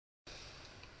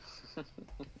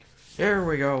Here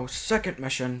we go. Second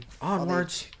mission.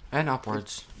 Onwards and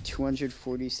upwards.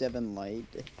 247 light.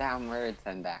 Downwards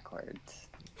and backwards.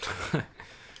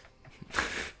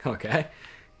 Okay.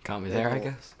 Caught me there, I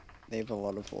guess. They have a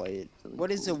lot of light. What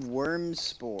is a worm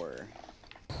spore?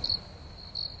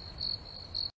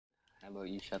 How about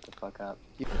you shut the fuck up?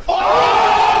 You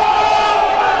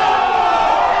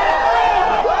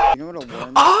know what a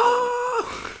worm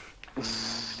Oh!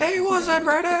 He wasn't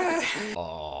ready!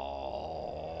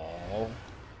 Oh.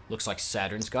 Looks like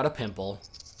Saturn's got a pimple.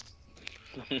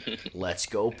 Let's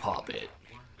go pop it.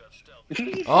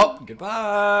 Oh,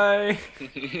 goodbye!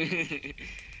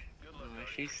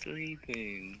 She's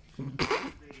sleeping.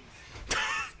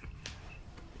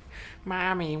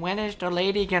 Mommy, when is the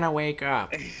lady gonna wake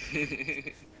up?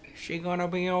 She gonna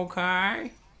be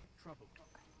okay?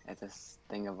 It's a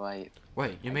thing of light.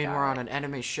 Wait, you mean we're on an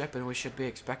enemy ship and we should be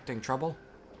expecting trouble?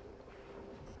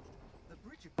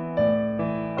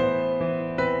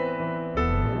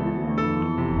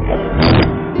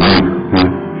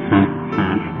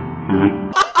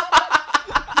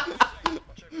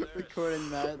 recording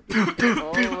that.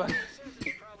 Oh my.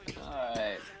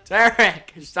 Alright.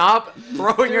 Tarik, stop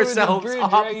throwing yourselves bridge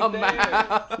off right the there.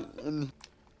 map.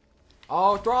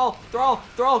 Oh,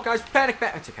 thrall, guys, panic.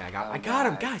 It's okay, I got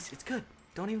him, guys. It's good.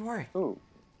 Don't even worry. Ooh.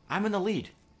 I'm in the lead.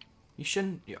 You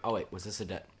shouldn't. Oh wait, was this a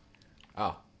debt?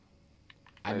 Oh.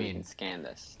 I mean, you can scan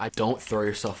this. I don't throw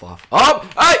yourself off. Oh,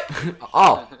 hey!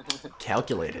 Oh,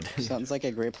 calculated. Sounds like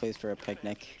a great place for a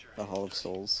picnic. The Hall of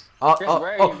Souls. Oh, Chris, oh,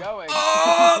 where are oh, you going?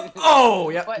 oh,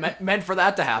 yeah, What? meant for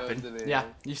that to Goes to happen. the- Yeah,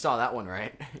 you saw that one,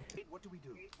 right?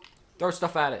 Throw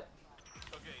stuff at it.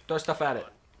 Throw stuff at it.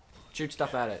 Shoot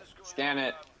stuff at it. Scan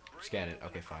it. Scan it.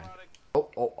 Okay, fine.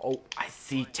 Oh, I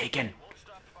see taken.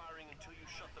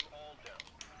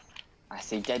 I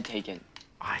see dead taken.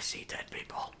 I see dead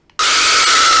people.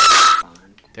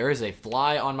 Fine. There is a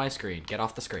fly on my screen. Get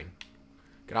off the screen.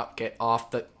 Get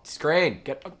off the screen.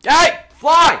 Hey!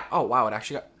 Fly! Oh, wow, it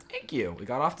actually got... Thank you. We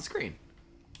got off the screen.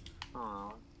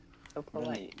 Aw. So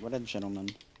polite. What a gentleman.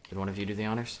 Did one of you do the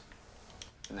honors?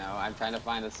 No, I'm trying to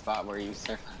find a spot where you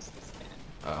serve us the scan.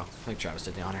 Oh, I think Travis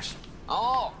did the honors.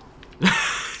 Oh!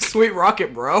 Sweet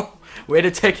rocket, bro. Way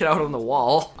to take it out on the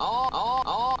wall.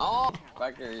 Oh!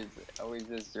 Fuckers always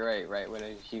destroy right when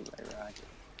I shoot my rocket.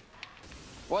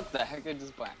 What the heck is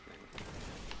this black thing?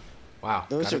 Wow.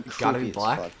 Those gotta, are gotta creepy be as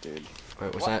black. fuck, dude. Wait,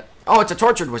 what's What? that? Oh, it's a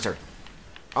tortured wizard.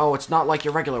 Oh, it's not like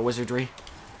your regular wizardry.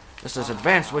 This is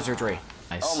advanced wizardry.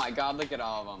 Nice. Oh my god, look at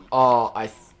all of them. Oh,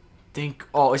 I think.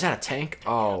 Oh, is that a tank?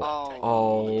 Oh.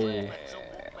 Oh. Yeah.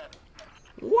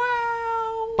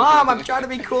 Wow. Mom, I'm trying to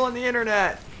be cool on the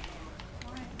internet.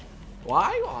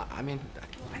 Why? Well, I mean.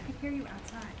 I could hear you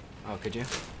outside. Oh, could you?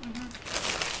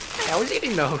 Hey, I was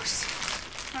eating those.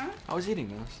 Huh? I was eating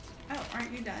those. Oh,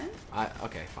 aren't you done?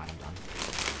 Okay, fine, I'm done.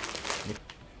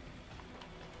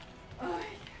 Oh,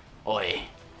 Oi.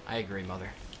 I agree, mother.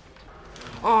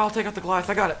 Oh, I'll take out the Goliath.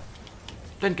 I got it.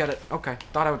 Didn't get it. Okay.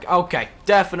 Thought I would. Okay.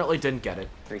 Definitely didn't get it.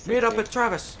 360. Meet up at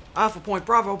Travis. Alpha Point.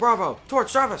 Bravo.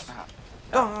 Towards Travis.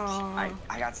 I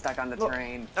got stuck on the Look,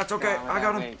 train. That's okay. Go on I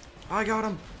got without him. me. I got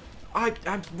him.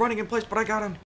 I'm running in place, but I got him.